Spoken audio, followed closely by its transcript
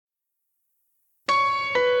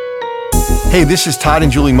Hey, this is Todd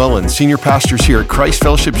and Julie Mullen, senior pastors here at Christ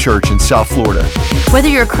Fellowship Church in South Florida. Whether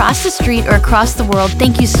you're across the street or across the world,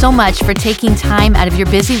 thank you so much for taking time out of your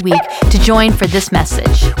busy week to join for this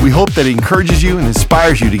message. We hope that it encourages you and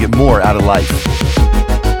inspires you to get more out of life.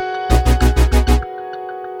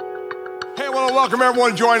 Hey, I want to welcome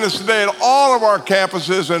everyone joining us today at all of our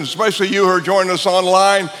campuses, and especially you who are joining us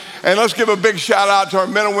online. And let's give a big shout out to our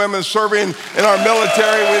men and women serving in our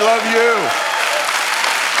military. We love you.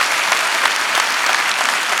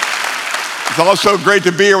 It's also great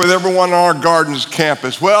to be here with everyone on our Gardens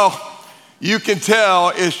campus. Well, you can tell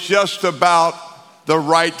it's just about the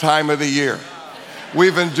right time of the year.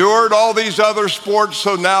 We've endured all these other sports,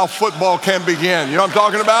 so now football can begin. You know what I'm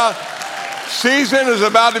talking about? Season is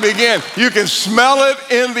about to begin. You can smell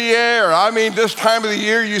it in the air. I mean, this time of the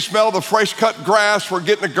year, you smell the fresh cut grass. We're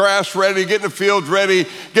getting the grass ready, getting the fields ready,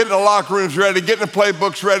 getting the locker rooms ready, getting the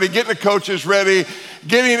playbooks ready, getting the coaches ready,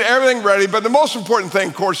 getting everything ready. But the most important thing,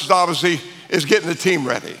 of course, is obviously getting the team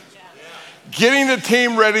ready. Getting the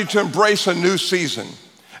team ready to embrace a new season.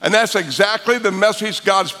 And that's exactly the message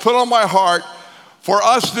God's put on my heart for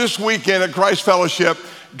us this weekend at Christ Fellowship.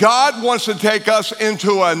 God wants to take us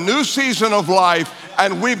into a new season of life,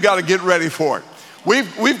 and we've got to get ready for it.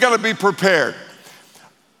 We've got to be prepared.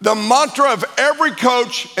 The mantra of every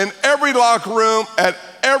coach in every locker room at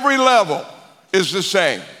every level is the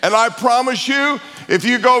same. And I promise you, if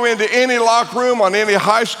you go into any locker room on any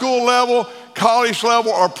high school level, college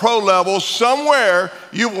level, or pro level, somewhere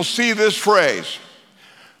you will see this phrase: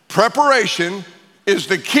 preparation is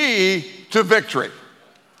the key to victory.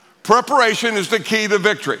 Preparation is the key to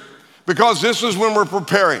victory, because this is when we're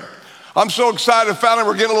preparing. I'm so excited. Finally,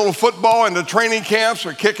 we're getting a little football, and the training camps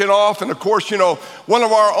are kicking off. And of course, you know, one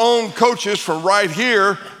of our own coaches from right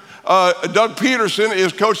here, Doug Peterson,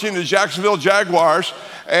 is coaching the Jacksonville Jaguars.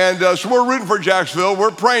 And so we're rooting for Jacksonville.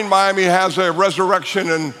 We're praying Miami has a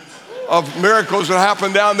resurrection of miracles that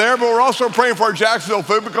happen down there, but we're also praying for our Jacksonville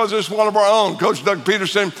food because it's one of our own, Coach Doug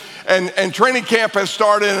Peterson. And training camp has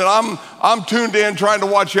started, and I'm tuned in trying to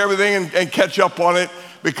watch everything and catch up on it,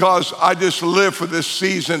 because I just live for this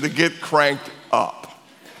season to get cranked up.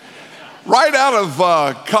 Right out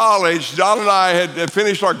of college, John and I had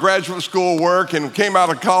finished our graduate school work and came out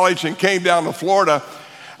of college and came down to Florida.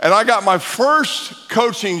 And I got my first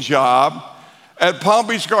coaching job at Palm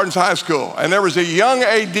Beach Gardens High School. And there was a young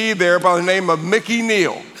AD there by the name of Mickey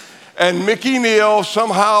Neal. And Mickey Neal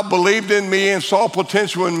somehow believed in me and saw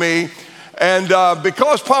potential in me. And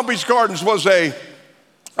because Palm Beach Gardens was a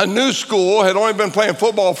new school, had only been playing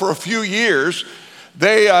football for a few years,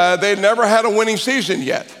 they never had a winning season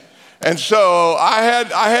yet. And so I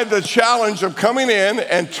had the challenge of coming in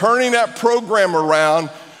and turning that program around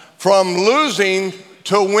from losing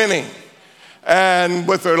to winning. And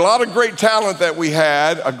with a lot of great talent that we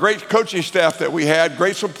had, a great coaching staff that we had,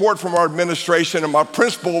 great support from our administration, and my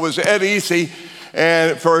principal was Ed Easy.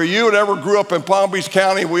 And for you that ever grew up in Palm Beach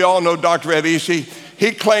County, we all know Dr. Ed Easy.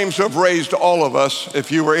 He claims to have raised all of us,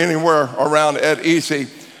 if you were anywhere around Ed Easy.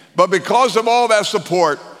 But because of all that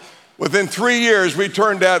support, within 3 years, we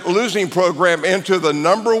turned that losing program into the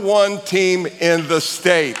 #1 team in the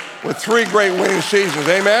state with 3 great winning seasons.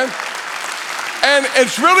 Amen? And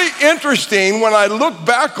it's really interesting when I look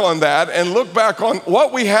back on that and look back on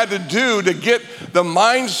what we had to do to get the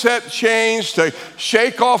mindset changed, to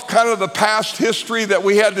shake off kind of the past history that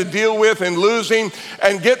we had to deal with in losing,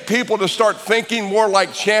 and get people to start thinking more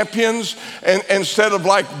like champions and instead of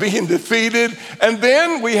like being defeated. And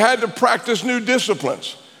then we had to practice new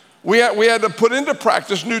disciplines. We had to put into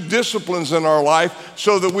practice new disciplines in our life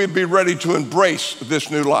so that we'd be ready to embrace this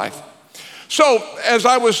new life. So as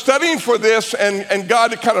I was studying for this and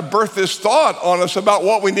God kind of birthed this thought on us about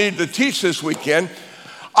what we needed to teach this weekend,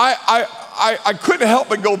 I couldn't help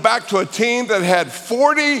but go back to a team that had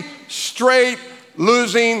 40 straight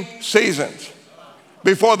losing seasons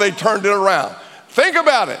before they turned it around. Think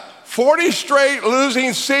about it, 40 straight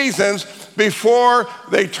losing seasons before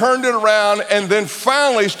they turned it around and then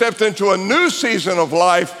finally stepped into a new season of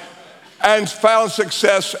life and found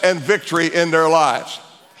success and victory in their lives.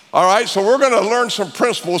 All right, so we're going to learn some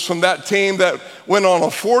principles from that team that went on a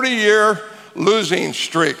 40-year losing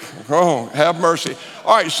streak. Oh, have mercy.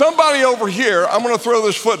 All right, somebody over here, I'm going to throw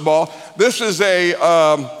this football. This is a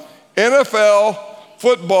NFL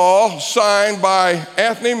football signed by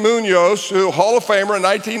Anthony Munoz, who Hall of Famer in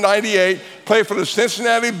 1998, played for the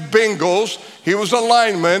Cincinnati Bengals. He was a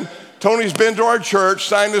lineman. Tony's been to our church,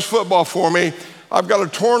 signed this football for me. I've got a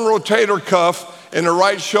torn rotator cuff in the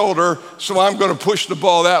right shoulder, so I'm going to push the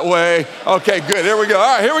ball that way. Okay, good. Here we go.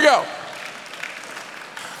 All right, here we go.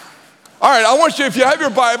 All right, I want you, if you have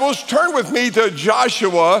your Bibles, turn with me to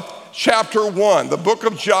Joshua chapter 1, the book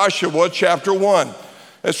of Joshua, chapter 1.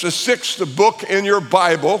 It's the 6th book in your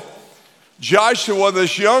Bible. Joshua,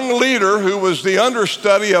 this young leader who was the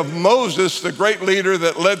understudy of Moses, the great leader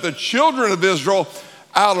that led the children of Israel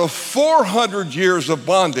out of 400 years of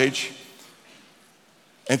bondage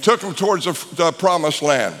and took them towards the promised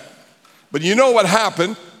land. But you know what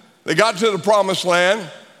happened? They got to the promised land.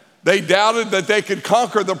 They doubted that they could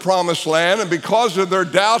conquer the promised land, and because of their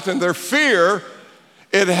doubt and their fear,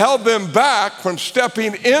 it held them back from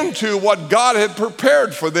stepping into what God had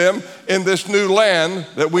prepared for them in this new land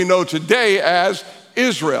that we know today as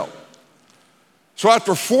Israel. So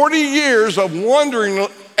after 40 years of wandering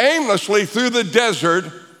aimlessly through the desert,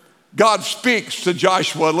 God speaks to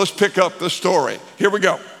Joshua. Let's pick up the story. Here we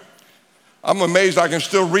go. I'm amazed I can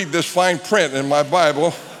still read this fine print in my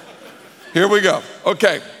Bible. Here we go.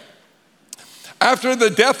 Okay. After the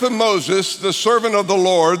death of Moses, the servant of the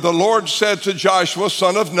Lord said to Joshua,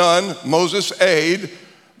 son of Nun, Moses' aide,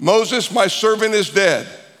 Moses, my servant, is dead.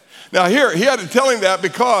 Now here, he had to tell him that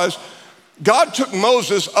because God took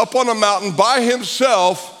Moses up on a mountain by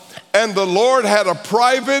himself, and the Lord had a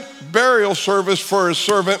private burial service for his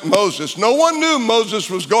servant Moses. No one knew Moses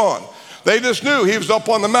was gone. They just knew he was up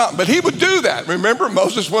on the mountain, but he would do that. Remember,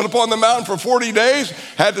 Moses went up on the mountain for 40 days,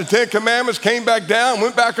 had the 10 commandments, came back down,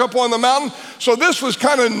 went back up on the mountain. So this was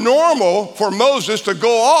kind of normal for Moses to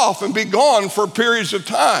go off and be gone for periods of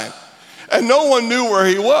time. And no one knew where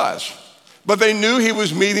he was, but they knew he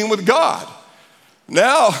was meeting with God.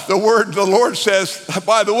 Now the Lord says,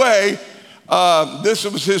 by the way, this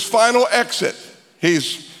was his final exit.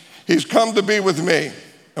 He's come to be with me.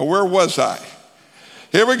 And where was I?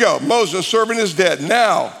 Here we go. Moses, servant, is dead.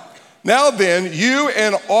 Now then, you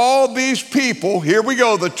and all these people, here we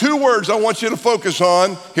go. The two words I want you to focus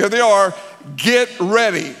on, here they are, get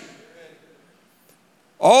ready.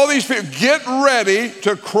 All these people, get ready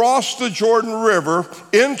to cross the Jordan River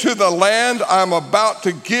into the land I'm about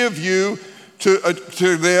to give you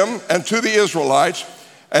to them and to the Israelites,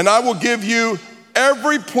 and I will give you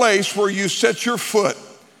every place where you set your foot.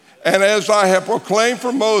 And as I have proclaimed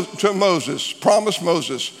to Moses, promised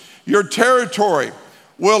Moses, your territory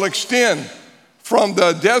will extend from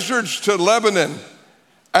the deserts to Lebanon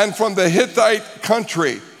and from the Hittite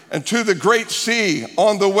country and to the great sea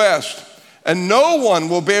on the west. And no one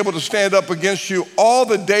will be able to stand up against you all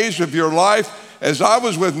the days of your life. As I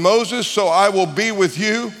was with Moses, so I will be with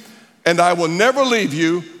you, and I will never leave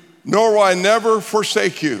you, nor will I never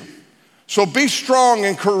forsake you. So be strong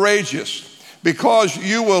and courageous, because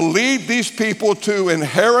you will lead these people to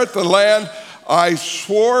inherit the land I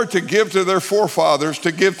swore to give to their forefathers,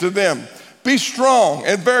 to give to them. Be strong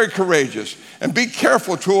and very courageous, and be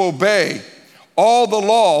careful to obey all the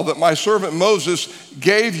law that my servant Moses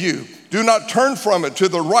gave you. Do not turn from it to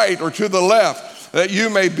the right or to the left, that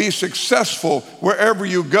you may be successful wherever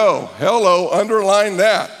you go. Hello, underline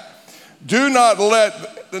that. Do not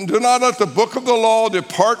let the book of the law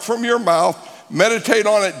depart from your mouth. Meditate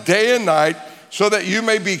on it day and night, so that you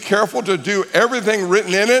may be careful to do everything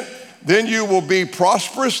written in it. Then you will be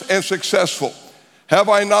prosperous and successful. Have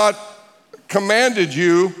I not commanded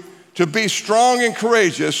you to be strong and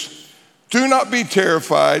courageous? Do not be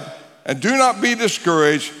terrified and do not be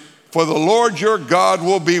discouraged, for the Lord your God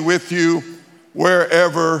will be with you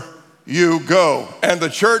wherever you go. And the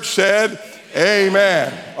church said,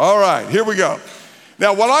 amen. All right, here we go.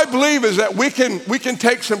 Now, what I believe is that we can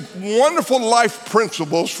take some wonderful life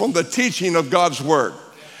principles from the teaching of God's word.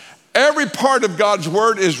 Every part of God's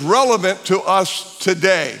word is relevant to us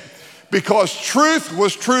today, because truth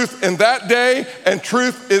was truth in that day, and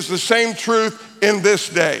truth is the same truth in this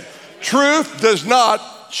day. Truth does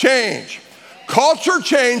not change. Culture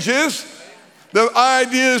changes, the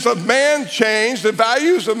ideas of man change, the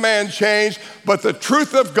values of man change, but the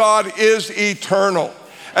truth of God is eternal.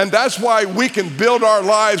 And that's why we can build our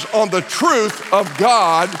lives on the truth of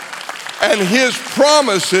God and his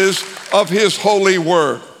promises of his holy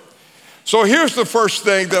word. So here's the first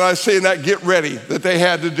thing that I see in that get ready that they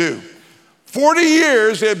had to do. 40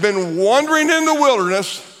 years they had been wandering in the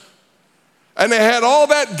wilderness, and they had all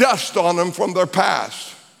that dust on them from their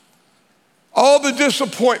past. All the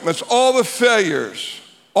disappointments, all the failures,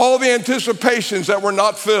 all the anticipations that were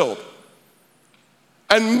not filled.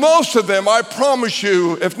 And most of them, I promise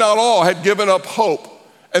you, if not all, had given up hope,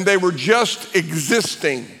 and they were just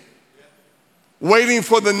existing, waiting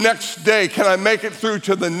for the next day. Can I make it through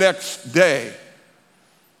to the next day?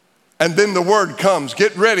 And then the word comes,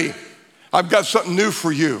 get ready. I've got something new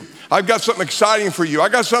for you. I've got something exciting for you. I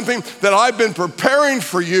got something that I've been preparing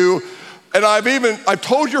for you, and I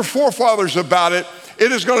told your forefathers about it.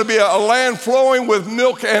 It is going to be a land flowing with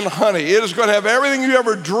milk and honey. It is going to have everything you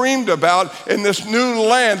ever dreamed about in this new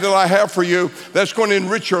land that I have for you that's going to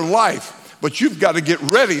enrich your life. But you've got to get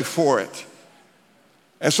ready for it.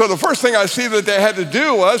 And so the first thing I see that they had to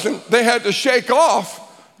do was, and they had to shake off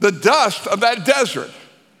the dust of that desert.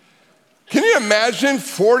 Can you imagine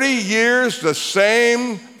 40 years, the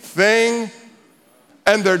same thing,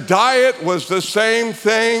 and their diet was the same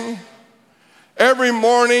thing? Every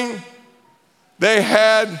morning, they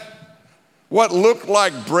had what looked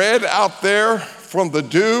like bread out there from the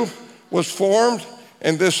dew was formed,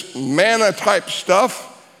 and this manna-type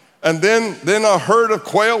stuff, and then a herd of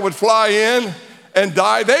quail would fly in and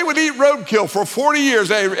die. They would eat roadkill. For 40 years,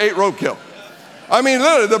 they ate roadkill. I mean,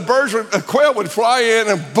 literally, the quail would fly in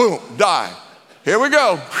and boom, die. Here we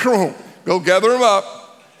go. Go gather them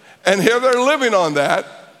up. And here they're living on that.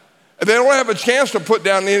 And they don't have a chance to put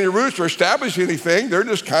down any roots or establish anything. They're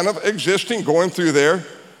just kind of existing, going through there.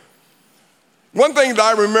 One thing that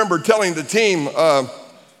I remember telling the team,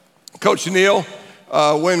 Coach Neal,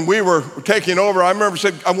 when we were taking over, I remember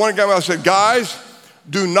I said, guys,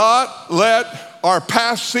 do not let our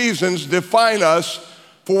past seasons define us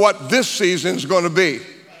for what this season is going to be,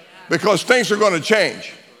 because things are going to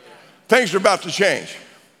change. Things are about to change.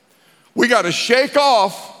 We got to shake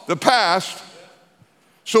off the past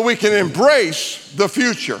so we can embrace the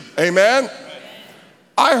future. Amen?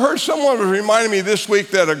 I heard someone was reminding me this week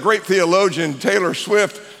that a great theologian, Taylor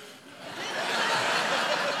Swift,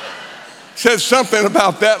 said something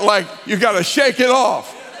about that, like you got to shake it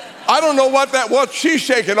off. I don't know what she's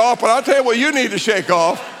shaking off, but I'll tell you what you need to shake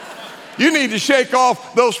off. You need to shake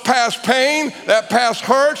off those past pain, that past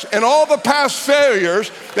hurts, and all the past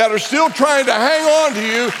failures that are still trying to hang on to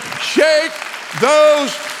you. Shake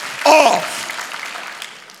those off.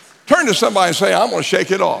 Turn to somebody and say, I'm going to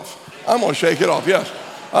shake it off. I'm going to shake it off. Yes,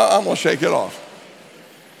 I'm going to shake it off.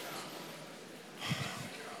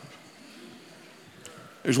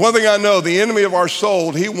 There's one thing I know, the enemy of our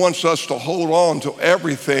soul, he wants us to hold on to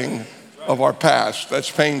everything of our past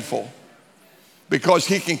that's painful, because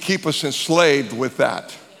he can keep us enslaved with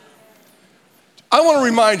that. I want to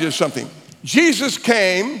remind you of something. Jesus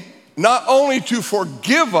came not only to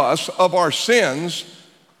forgive us of our sins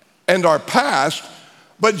and our past,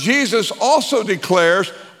 but Jesus also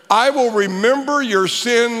declares, I will remember your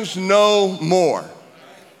sins no more.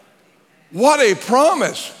 What a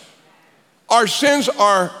promise. Our sins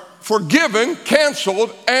are forgiven,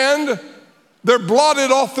 canceled, and they're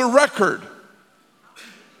blotted off the record.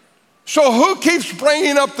 So who keeps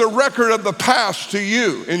bringing up the record of the past to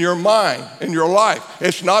you in your mind, in your life?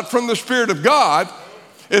 It's not from the Spirit of God.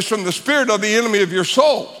 It's from the spirit of the enemy of your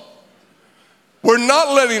soul. We're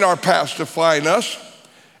not letting our past define us.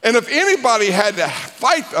 And if anybody had to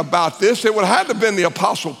fight about this, it would have to have been the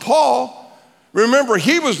Apostle Paul. Remember,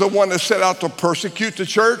 he was the one that set out to persecute the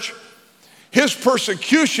church. His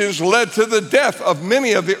persecutions led to the death of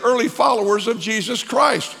many of the early followers of Jesus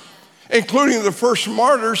Christ, including the first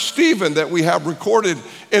martyr, Stephen, that we have recorded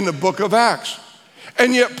in the book of Acts.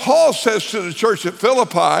 And yet Paul says to the church at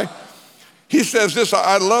Philippi, he says this,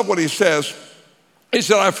 I love what he says. He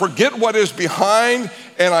said, I forget what is behind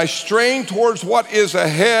and I strain towards what is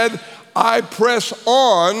ahead. I press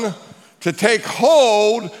on to take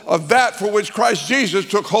hold of that for which Christ Jesus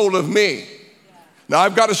took hold of me. Now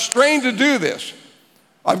I've got to strain to do this.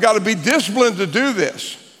 I've got to be disciplined to do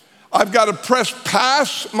this. I've got to press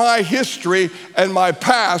past my history and my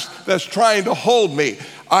past that's trying to hold me.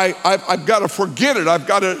 I've got to forget it. I've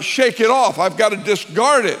got to shake it off. I've got to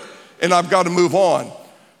discard it. And I've got to move on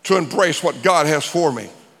to embrace what God has for me.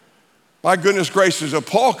 My goodness gracious, if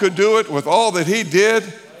Paul could do it with all that he did,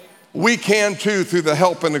 we can too, through the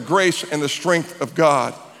help and the grace and the strength of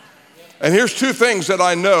God. And here's two things that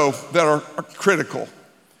I know that are critical.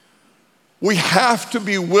 We have to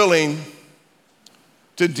be willing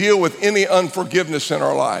to deal with any unforgiveness in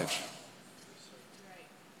our lives.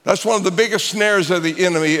 That's one of the biggest snares of the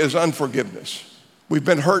enemy is unforgiveness. We've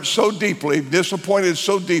been hurt so deeply, disappointed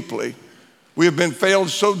so deeply, we have been failed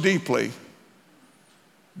so deeply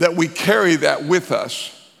that we carry that with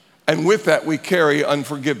us, and with that we carry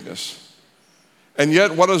unforgiveness. And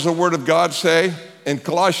yet, what does the Word of God say? In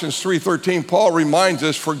Colossians 3:13, Paul reminds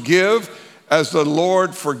us, forgive as the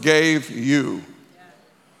Lord forgave you.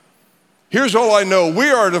 Here's all I know. We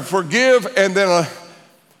are to forgive and then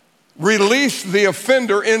release the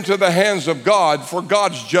offender into the hands of God for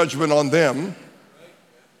God's judgment on them.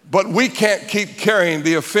 But we can't keep carrying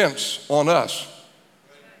the offense on us,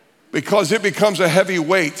 because it becomes a heavy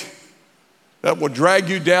weight that will drag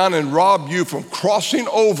you down and rob you from crossing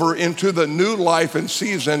over into the new life and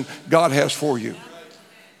season God has for you.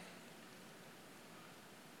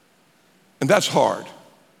 And that's hard.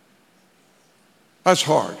 That's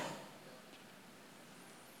hard.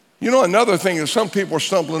 You know, another thing is some people are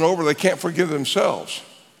stumbling over, they can't forgive themselves.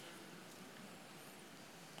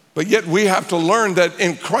 But yet we have to learn that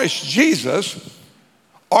in Christ Jesus,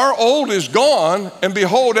 our old is gone, and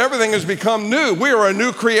behold, everything has become new. We are a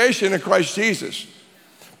new creation in Christ Jesus.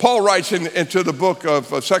 Paul writes into the book of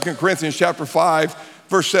 2 Corinthians chapter 5,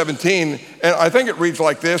 verse 17, and I think it reads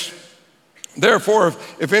like this: therefore,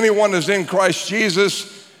 if anyone is in Christ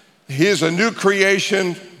Jesus, he is a new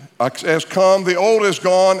creation, has come, the old is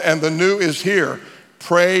gone, and the new is here.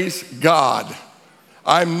 Praise God.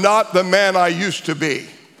 I'm not the man I used to be.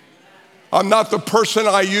 I'm not the person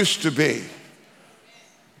I used to be.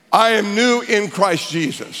 I am new in Christ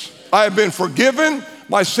Jesus. I have been forgiven.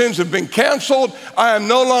 My sins have been canceled. I am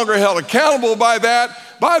no longer held accountable by that.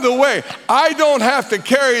 By the way, I don't have to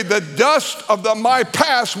carry the dust of my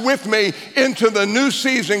past with me into the new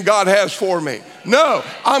season God has for me. No,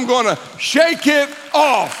 I'm going to shake it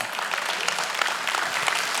off.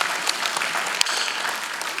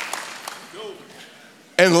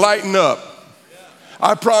 And lighten up.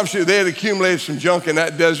 I promise you, they had accumulated some junk in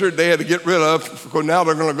that desert they had to get rid of, because now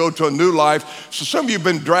they're going to go to a new life. So some of you have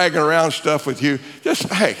been dragging around stuff with you.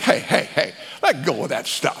 Just, hey, let go of that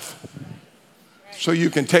stuff, so you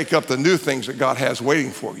can take up the new things that God has waiting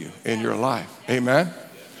for you in your life. Amen?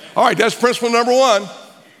 All right, that's principle number one.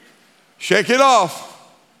 Shake it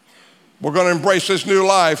off. We're going to embrace this new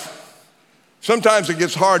life. Sometimes it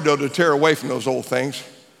gets hard, though, to tear away from those old things.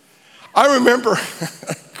 I remember,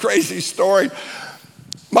 crazy story,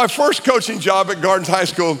 my first coaching job at Gardens High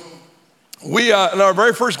School, in our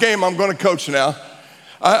very first game, I'm going to coach now.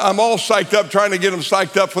 I'm all psyched up, trying to get them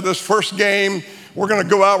psyched up for this first game. We're going to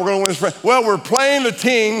go out, we're going to win this. Well, we're playing the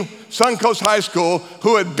team, Suncoast High School,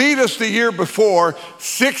 who had beat us the year before,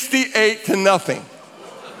 68-0.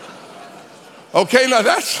 Okay, now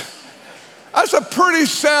that's a pretty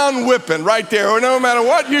sound whipping right there. No matter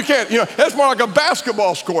what, you can't, that's more like a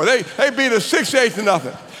basketball score. They beat us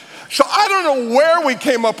 68-0. So I don't know where we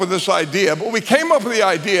came up with this idea, but we came up with the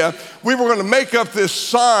idea we were going to make up this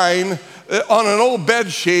sign on an old bed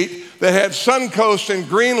sheet that had Suncoast in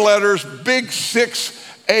green letters, big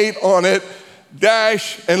 6-8 on it,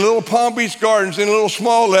 dash, and little Palm Beach Gardens in little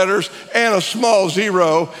small letters and a small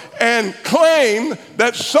 0, and claim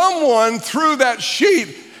that someone threw that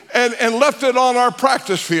sheet and left it on our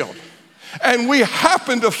practice field. And we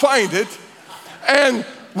happened to find it, and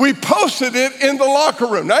we posted it in the locker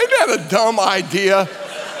room. Now, isn't that a dumb idea?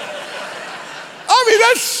 I mean,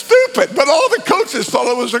 that's stupid, but all the coaches thought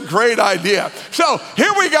it was a great idea. So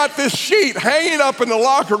here we got this sheet hanging up in the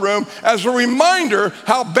locker room as a reminder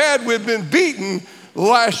how bad we've been beaten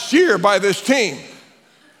last year by this team.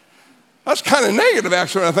 That's kind of negative,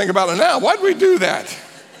 actually, when I think about it now. Why'd we do that?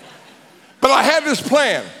 But I had this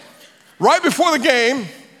plan. Right before the game,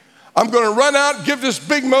 I'm going to run out, give this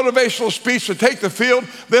big motivational speech to take the field.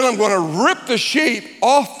 Then I'm going to rip the sheet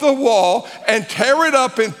off the wall and tear it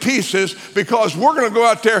up in pieces, because we're going to go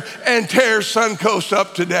out there and tear Suncoast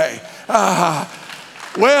up today.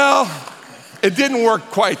 Well, it didn't work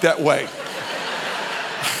quite that way.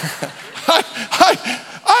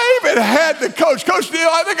 I even had the coach, Coach Neal,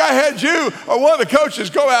 I think I had you or one of the coaches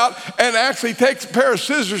go out and actually take a pair of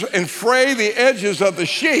scissors and fray the edges of the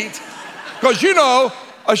sheet, because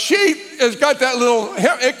a sheet has got that little,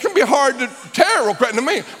 it can be hard to tear real quick. To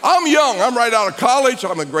me, I'm young, I'm right out of college,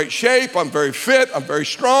 I'm in great shape, I'm very fit, I'm very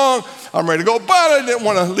strong, I'm ready to go, but I didn't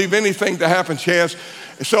want to leave anything to happen chance.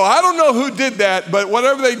 So I don't know who did that, but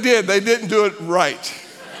whatever they did, they didn't do it right.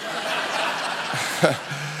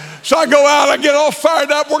 So I go out, I get all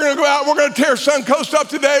fired up, we're going to go out, we're going to tear Suncoast up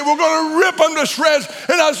today, we're going to rip them to shreds.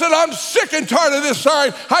 And I said, I'm sick and tired of this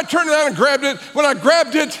sign. I turned around and grabbed it. When I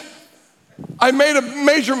grabbed it, I made a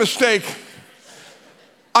major mistake.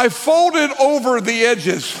 I folded over the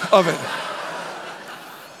edges of it.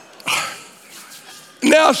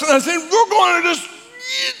 Now, I said, we're going to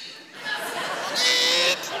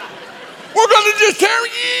just tear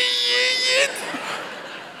it.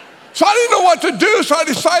 So I didn't know what to do, so I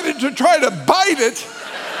decided to try to bite it,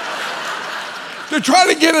 to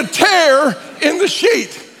try to get a tear in the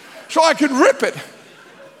sheet so I could rip it.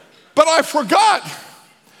 But I forgot.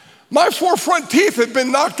 My 4 front teeth had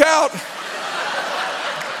been knocked out,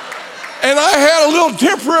 and I had a little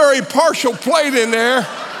temporary partial plate in there.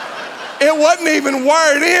 It wasn't even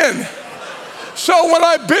wired in. So when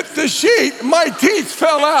I bit the sheet, my teeth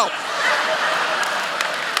fell out.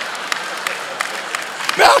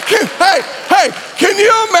 Now, can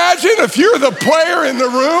you imagine if you're the player in the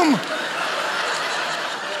room?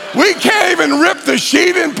 We can't even rip the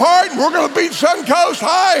sheet in part, and we're going to beat Suncoast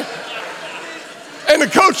High. and the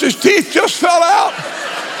coach's teeth just fell out.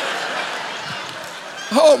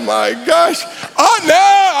 Oh my gosh.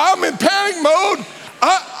 Now I'm in panic mode.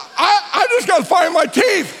 I just got to find my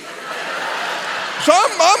teeth. So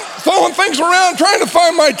I'm throwing things around trying to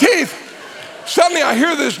find my teeth. Suddenly I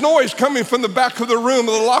hear this noise coming from the back of the room,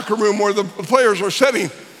 of the locker room where the players are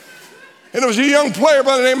sitting. And it was a young player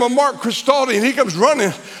by the name of Mark Cristaldi, and he comes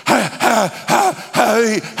running.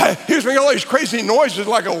 He was making all these crazy noises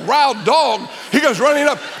like a wild dog. He comes running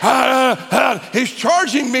up. He's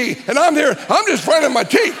charging me, and I'm there. I'm just finding my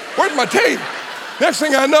teeth. Where's my teeth? Next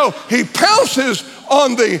thing I know, he pounces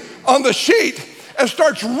on the sheet and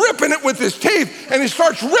starts ripping it with his teeth, and he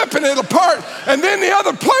starts ripping it apart. And then the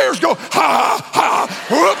other players go, ha, ha.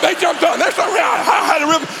 Whoop, they jumped on. They're starting, ha, to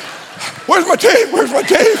rip. Where's my teeth? Where's my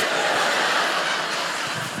teeth?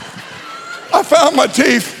 I found my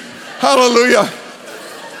teeth. Hallelujah.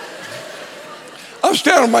 I'm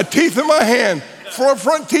standing with my teeth in my hand, four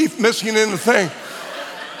front teeth missing in the thing.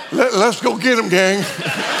 Let's go get them, gang.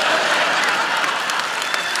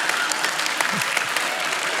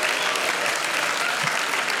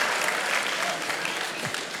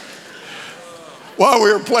 While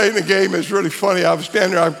we were playing the game, it's really funny. I was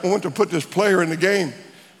standing there. I went to put this player in the game.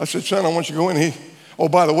 I said, son, I want you to go in.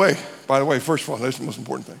 By the way, first of all, that's the most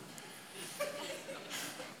important thing.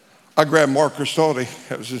 I grabbed Mark Cristaldi.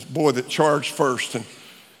 That was this boy that charged first and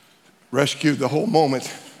rescued the whole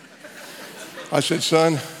moment. I said,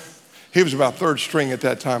 son, he was about third string at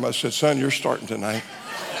that time. I said, son, you're starting tonight.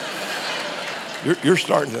 You're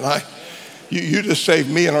starting tonight. You just saved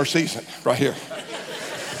me and our season right here.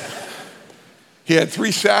 He had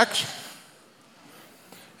 3 sacks.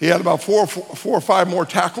 He had about four or five more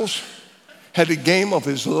tackles. Had the game of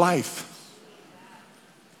his life.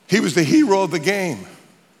 He was the hero of the game.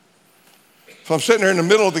 So I'm sitting there in the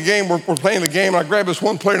middle of the game. We're playing the game, and I grabbed this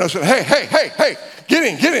one player, and I said, hey, get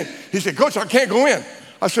in. He said, Coach, I can't go in.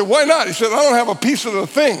 I said, why not? He said, I don't have a piece of the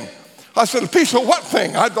thing. I said, a piece of what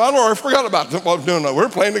thing? I forgot about what I was doing. We're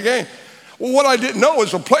playing the game. Well, what I didn't know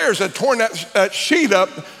is the players had torn that sheet up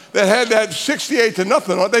that had that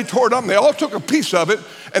 68-0 on it. They tore it up, and they all took a piece of it,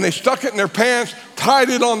 and they stuck it in their pants, tied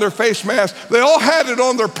it on their face mask. They all had it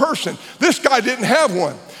on their person. This guy didn't have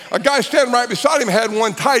one. A guy standing right beside him had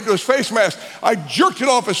one tied to his face mask. I jerked it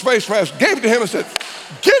off his face mask, gave it to him, and said,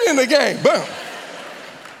 get in the game. Boom.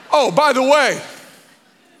 Oh, by the way,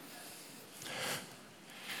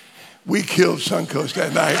 we killed Suncoast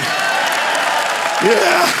that night.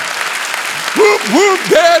 Yeah. Whoop, whoop,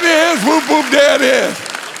 dad is. Whoop, whoop, dad is.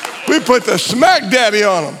 We put the smack daddy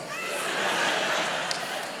on him.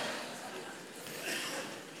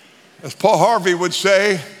 As Paul Harvey would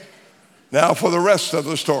say, now for the rest of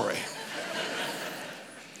the story.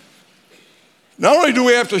 Not only do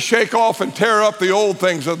we have to shake off and tear up the old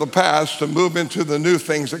things of the past to move into the new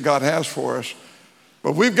things that God has for us,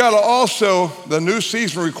 but we've got to also, the new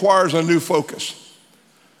season requires a new focus.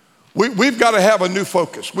 We've got to have a new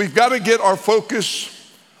focus. We've got to get our focus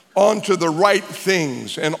onto the right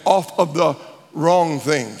things and off of the wrong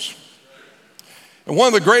things. And one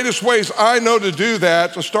of the greatest ways I know to do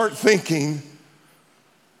that, to start thinking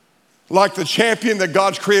like the champion that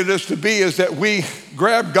God's created us to be, is that we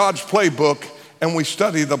grab God's playbook and we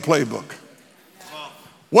study the playbook.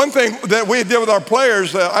 One thing that we did with our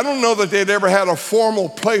players, I don't know that they'd ever had a formal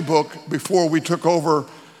playbook before we took over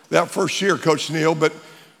that first year, Coach Neal, but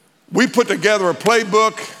we put together a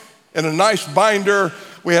playbook in a nice binder.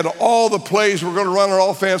 We had all the plays we're going to run on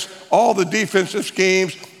offense, all the defensive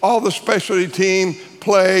schemes, all the specialty team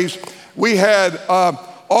plays. We had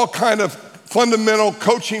all kind of fundamental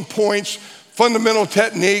coaching points, fundamental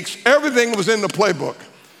techniques. Everything was in the playbook.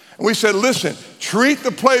 And we said, listen, treat the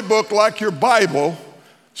playbook like your Bible,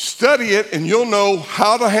 study it, and you'll know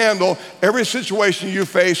how to handle every situation you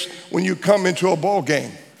face when you come into a ball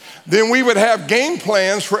game. Then we would have game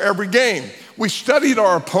plans for every game. We studied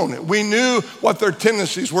our opponent. We knew what their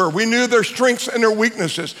tendencies were. We knew their strengths and their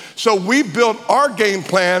weaknesses. So we built our game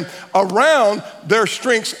plan around their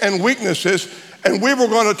strengths and weaknesses, and we were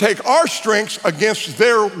going to take our strengths against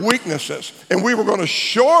their weaknesses, and we were going to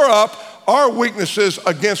shore up our weaknesses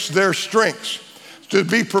against their strengths to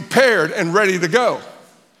be prepared and ready to go.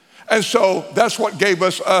 And so that's what gave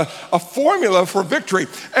us a formula for victory.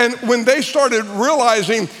 And when they started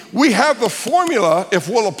realizing we have the formula, if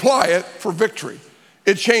we'll apply it, for victory,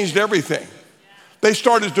 it changed everything. They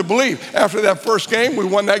started to believe. After that first game, we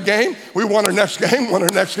won that game. We won our next game, won our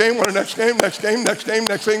next game, won our next game, next game, next game,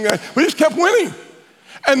 next game. We just kept winning.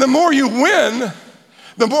 And the more you win,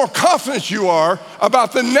 the more confident you are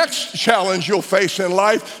about the next challenge you'll face in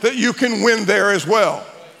life, that you can win there as well.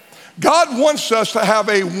 God wants us to have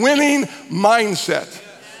a winning mindset.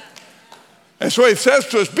 And so he says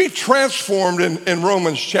to us, be transformed in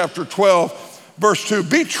Romans chapter 12, verse 2.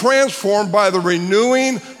 Be transformed by the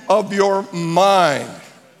renewing of your mind.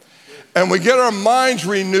 And we get our minds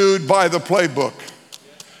renewed by the playbook,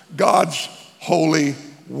 God's holy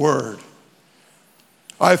word.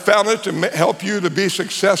 I found it to help you to be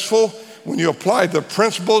successful when you apply the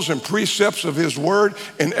principles and precepts of his word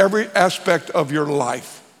in every aspect of your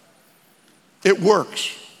life. It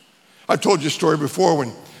works. I told you a story before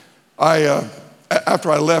when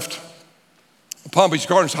after I left Palm Beach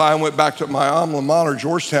Gardens High, I went back to my alma mater,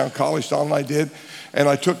 Georgetown College, Don and I did, and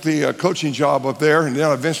I took the coaching job up there, and then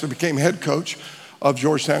I eventually became head coach of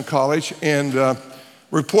Georgetown College, and a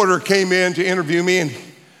reporter came in to interview me, and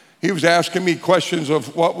he was asking me questions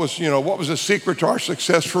of what was the secret to our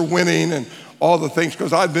success for winning and all the things,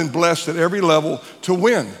 because I'd been blessed at every level to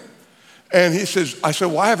win. And I said,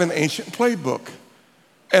 well, I have an ancient playbook.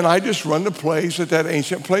 And I just run the plays that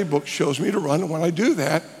ancient playbook shows me to run. And when I do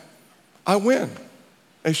that, I win.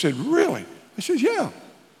 And he said, really? I said, yeah.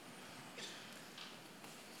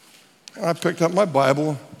 And I picked up my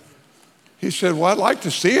Bible. He said, well, I'd like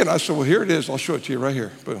to see it. I said, well, here it is. I'll show it to you right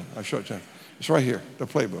here. Boom, I'll show it to you. It's right here, the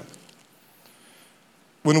playbook.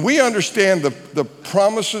 When we understand the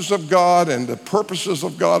promises of God and the purposes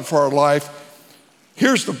of God for our life,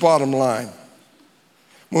 here's the bottom line.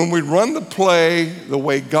 When we run the play the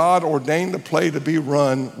way God ordained the play to be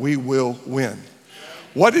run, we will win.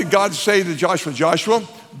 What did God say to Joshua? Joshua,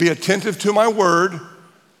 be attentive to my word,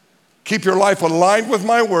 keep your life aligned with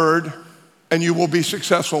my word, and you will be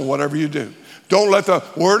successful in whatever you do. Don't let the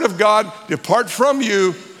word of God depart from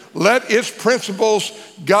you. Let its principles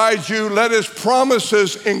guide you. Let its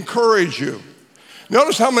promises encourage you.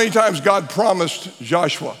 Notice how many times God promised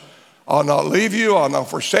Joshua, I'll not leave you, I'll not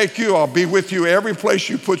forsake you, I'll be with you every place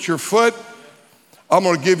you put your foot. I'm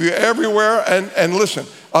gonna give you everywhere. And listen,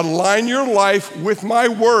 align your life with my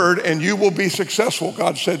word and you will be successful,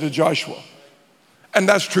 God said to Joshua. And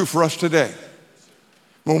that's true for us today.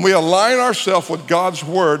 When we align ourselves with God's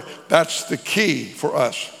word, that's the key for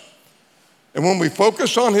us. And when we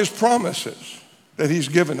focus on his promises that he's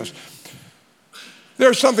given us,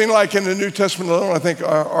 there's something like in the New Testament alone, I think,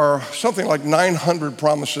 are something like 900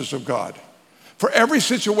 promises of God. For every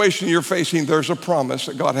situation you're facing, there's a promise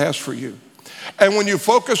that God has for you. And when you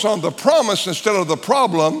focus on the promise instead of the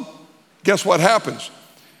problem, guess what happens?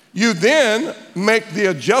 You then make the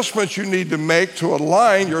adjustments you need to make to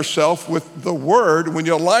align yourself with the word. When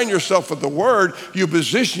you align yourself with the word, you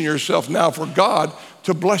position yourself now for God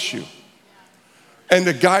to bless you and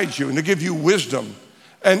to guide you and to give you wisdom.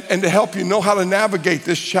 And to help you know how to navigate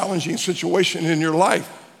this challenging situation in your life.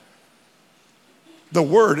 The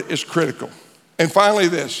word is critical. And finally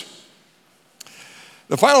this.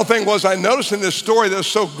 The final thing was I noticed in this story that's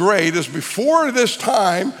so great is before this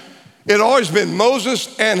time, it had always been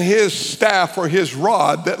Moses and his staff or his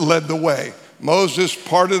rod that led the way. Moses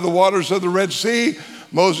parted the waters of the Red Sea.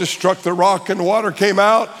 Moses struck the rock and the water came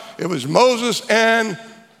out. It was Moses and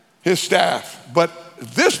his staff. But at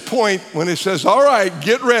this point, when it says, all right,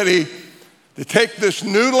 get ready to take this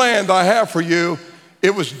new land I have for you, it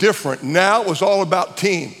was different. Now it was all about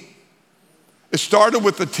team. It started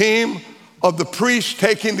with the team of the priests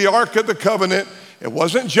taking the Ark of the Covenant. It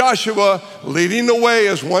wasn't Joshua leading the way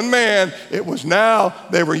as one man. It was now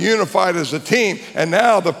they were unified as a team. And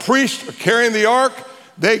now the priests are carrying the Ark.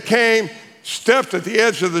 They came, stepped at the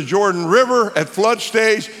edge of the Jordan River at flood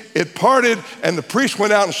stage. It parted, and the priest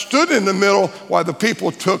went out and stood in the middle while the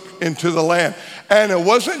people took into the land. And it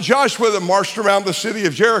wasn't Joshua that marched around the city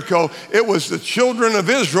of Jericho. It was the children of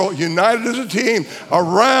Israel united as a team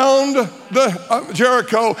around the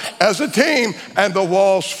Jericho as a team, and the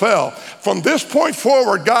walls fell. From this point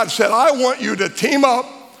forward, God said, I want you to team up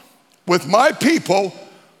with my people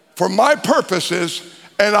for my purposes,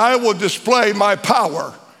 and I will display my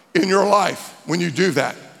power in your life when you do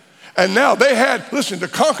that. And now they had, listen, to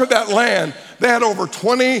conquer that land, they had over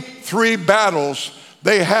 23 battles.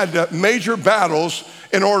 They had major battles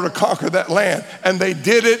in order to conquer that land, and they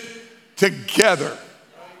did it together.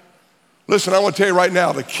 Listen, I want to tell you right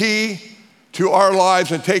now, the key to our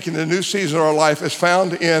lives and taking the new season of our life is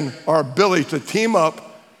found in our ability to team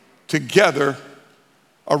up together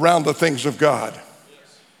around the things of God.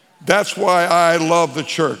 That's why I love the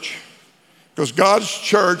church, because God's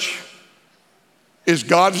church is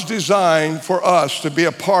God's design for us to be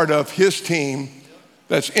a part of his team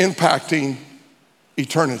that's impacting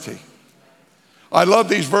eternity. I love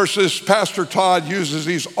these verses. Pastor Todd uses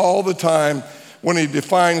these all the time when he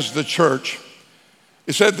defines the church.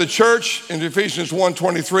 It said the church in Ephesians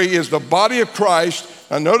 1:23 is the body of Christ.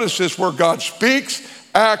 Now notice this, where God speaks,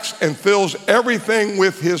 acts, and fills everything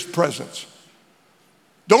with his presence.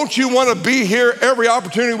 Don't you want to be here every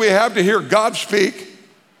opportunity we have to hear God speak,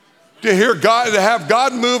 to hear God, to have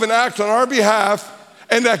God move and act on our behalf,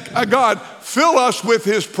 and that God fill us with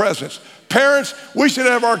his presence? Parents, we should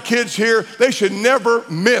have our kids here. They should never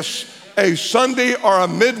miss a Sunday or a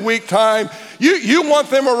midweek time. You want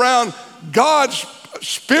them around God's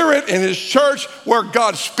Spirit in his church, where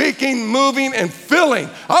God's speaking, moving, and filling.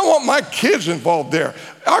 I want my kids involved there.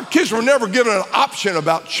 Our kids were never given an option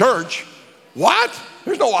about church. What?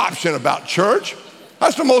 There's no option about church.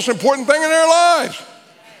 That's the most important thing in their lives.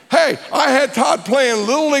 Hey, I had Todd playing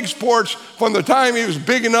Little League sports from the time he was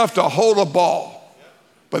big enough to hold a ball,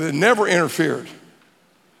 but it never interfered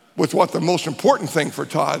with what the most important thing for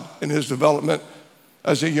Todd in his development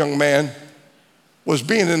as a young man was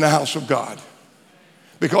being in the house of God.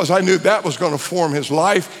 Because I knew that was going to form his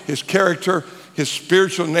life, his character, his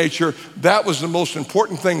spiritual nature. That was the most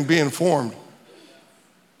important thing being formed.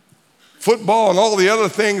 Football and all the other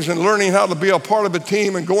things and learning how to be a part of a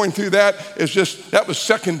team and going through that was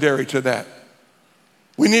secondary to that.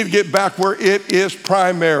 We need to get back where it is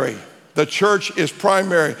primary. The church is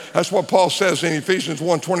primary. That's what Paul says in Ephesians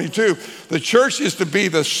 1:22. The church is to be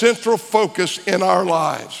the central focus in our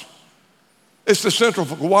lives. It's the central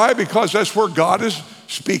focus. Why? Because that's where God is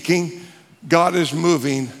speaking, God is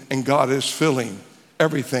moving, and God is filling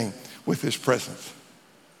everything with his presence.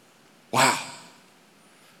 Wow.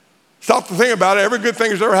 Stop to think about it. Every good thing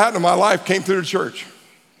that's ever happened in my life came through the church.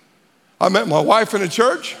 I met my wife in the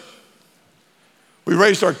church. We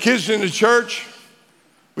raised our kids in the church.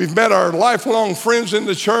 We've met our lifelong friends in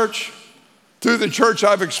the church. Through the church,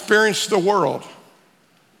 I've experienced the world.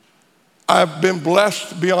 I've been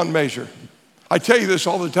blessed beyond measure. I tell you this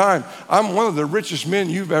all the time. I'm one of the richest men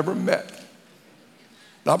you've ever met.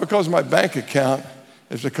 Not because of my bank account,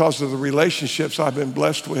 it's because of the relationships I've been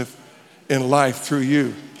blessed with in life through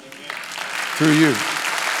you. Through you.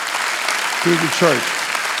 Through the church.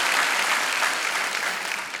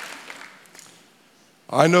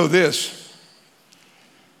 I know this.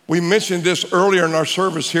 We mentioned this earlier in our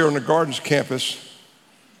service here on the Gardens campus.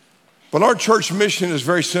 But our church mission is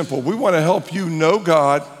very simple. We want to help you know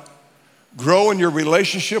God, grow in your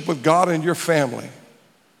relationship with God and your family.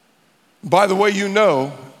 By the way, you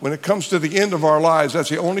know, when it comes to the end of our lives, that's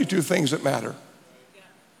the only two things that matter.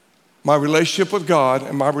 My relationship with God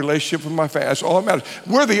and my relationship with my family. That's all that matters.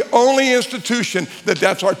 We're the only institution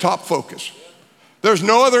that's our top focus. There's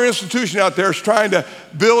no other institution out there that's trying to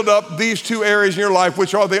build up these two areas in your life,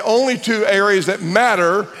 which are the only two areas that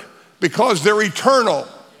matter because they're eternal.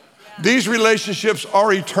 These relationships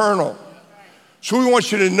are eternal. So we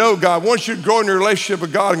want you to know God. We want you to grow in your relationship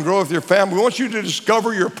with God and grow with your family. We want you to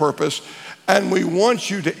discover your purpose, and we want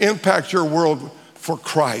you to impact your world for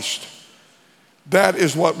Christ. That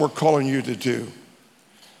is what we're calling you to do.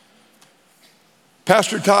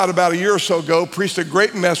 Pastor Todd, about a year or so ago, preached a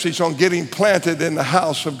great message on getting planted in the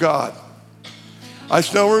house of God. I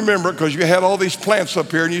still remember because you had all these plants up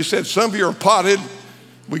here, and you said, some of you are potted.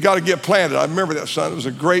 We got to get planted. I remember that, son. It was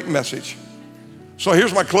a great message. So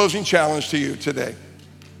here's my closing challenge to you today.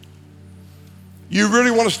 You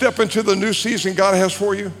really want to step into the new season God has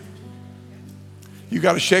for you? You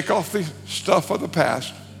got to shake off the stuff of the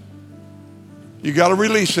past. You got to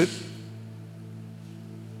release it.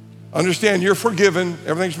 Understand you're forgiven.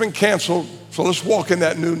 Everything's been canceled. So let's walk in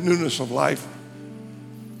that newness of life.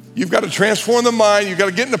 You've got to transform the mind. You've got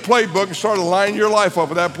to get in the playbook and start aligning your life up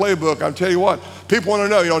with that playbook. I'll tell you what, people want to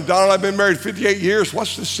know, Don and I have been married 58 years.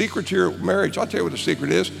 What's the secret to your marriage? I'll tell you what the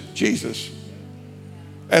secret is, Jesus.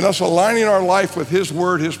 And us aligning our life with his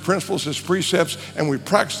word, his principles, his precepts, and we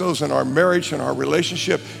practice those in our marriage and our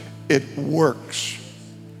relationship, it works.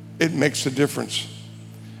 It makes a difference.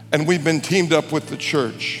 And we've been teamed up with the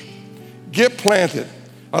church. Get planted.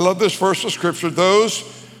 I love this verse of scripture.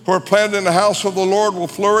 Those who are planted in the house of the Lord will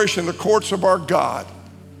flourish in the courts of our God.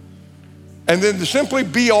 And then to simply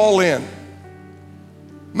be all in.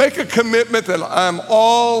 Make a commitment that I'm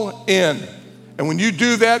all in. And when you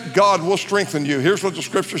do that, God will strengthen you. Here's what the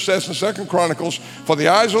scripture says in 2 Chronicles. For the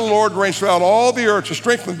eyes of the Lord range throughout all the earth to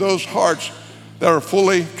strengthen those hearts that are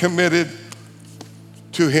fully committed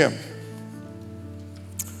to him.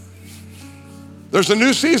 There's a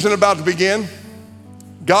new season about to begin.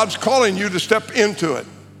 God's calling you to step into it.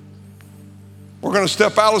 We're going to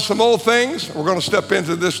step out of some old things. We're going to step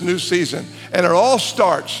into this new season. And it all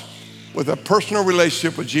starts with a personal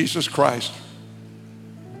relationship with Jesus Christ.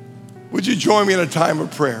 Would you join me in a time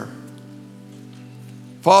of prayer?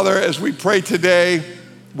 Father, as we pray today,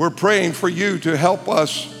 we're praying for you to help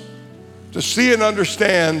us to see and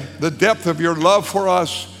understand the depth of your love for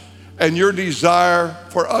us and your desire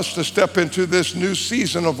for us to step into this new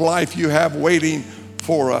season of life you have waiting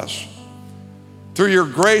for us. Through your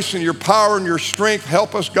grace and your power and your strength,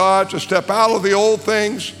 help us, God, to step out of the old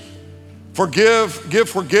things, give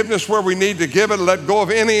forgiveness where we need to give it, let go of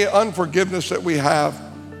any unforgiveness that we have.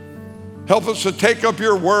 Help us to take up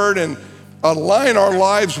your word and align our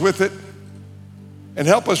lives with it. And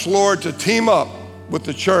help us, Lord, to team up with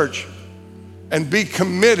the church and be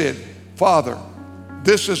committed, Father.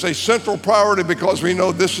 This is a central priority because we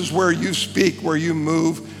know this is where you speak, where you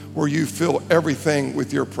move, where you fill everything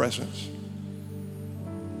with your presence.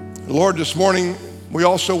 Lord, this morning, we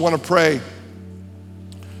also want to pray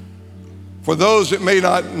for those that may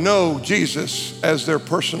not know Jesus as their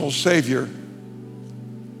personal Savior.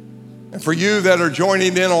 And for you that are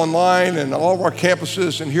joining in online and all of our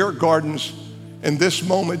campuses and here at Gardens, in this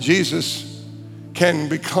moment, Jesus can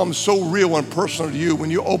become so real and personal to you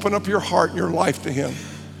when you open up your heart and your life to him.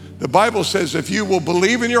 The Bible says if you will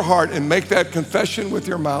believe in your heart and make that confession with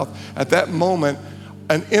your mouth, at that moment,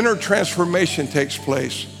 an inner transformation takes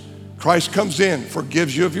place. Christ comes in,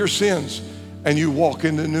 forgives you of your sins, and you walk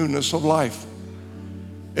in the newness of life.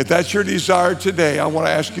 If that's your desire today, I want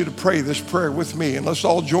to ask you to pray this prayer with me, and let's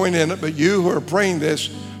all join in it. But you who are praying this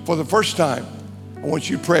for the first time, I want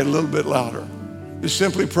you to pray it a little bit louder. Just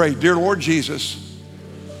simply pray, dear Lord Jesus,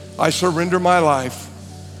 I surrender my life.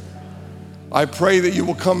 I pray that you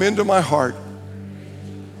will come into my heart.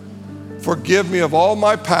 Forgive me of all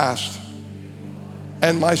my past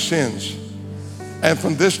and my sins. And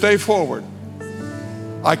from this day forward,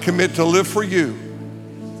 I commit to live for you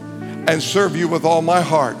and serve you with all my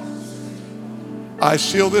heart. I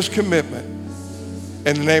seal this commitment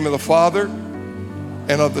in the name of the Father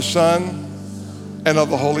and of the Son and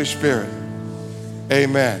of the Holy Spirit.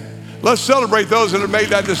 Amen. Let's celebrate those that have made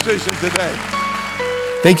that decision today.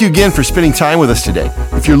 Thank you again for spending time with us today.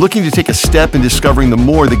 If you're looking to take a step in discovering the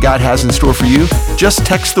more that God has in store for you, just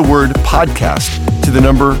text the word podcast to the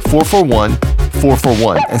number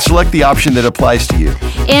 441-441 and select the option that applies to you.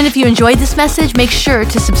 And if you enjoyed this message, make sure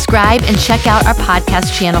to subscribe and check out our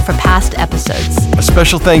podcast channel for past episodes. A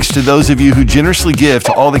special thanks to those of you who generously give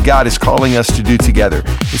to all that God is calling us to do together.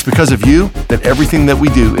 It's because of you that everything that we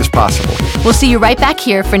do is possible. We'll see you right back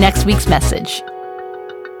here for next week's message.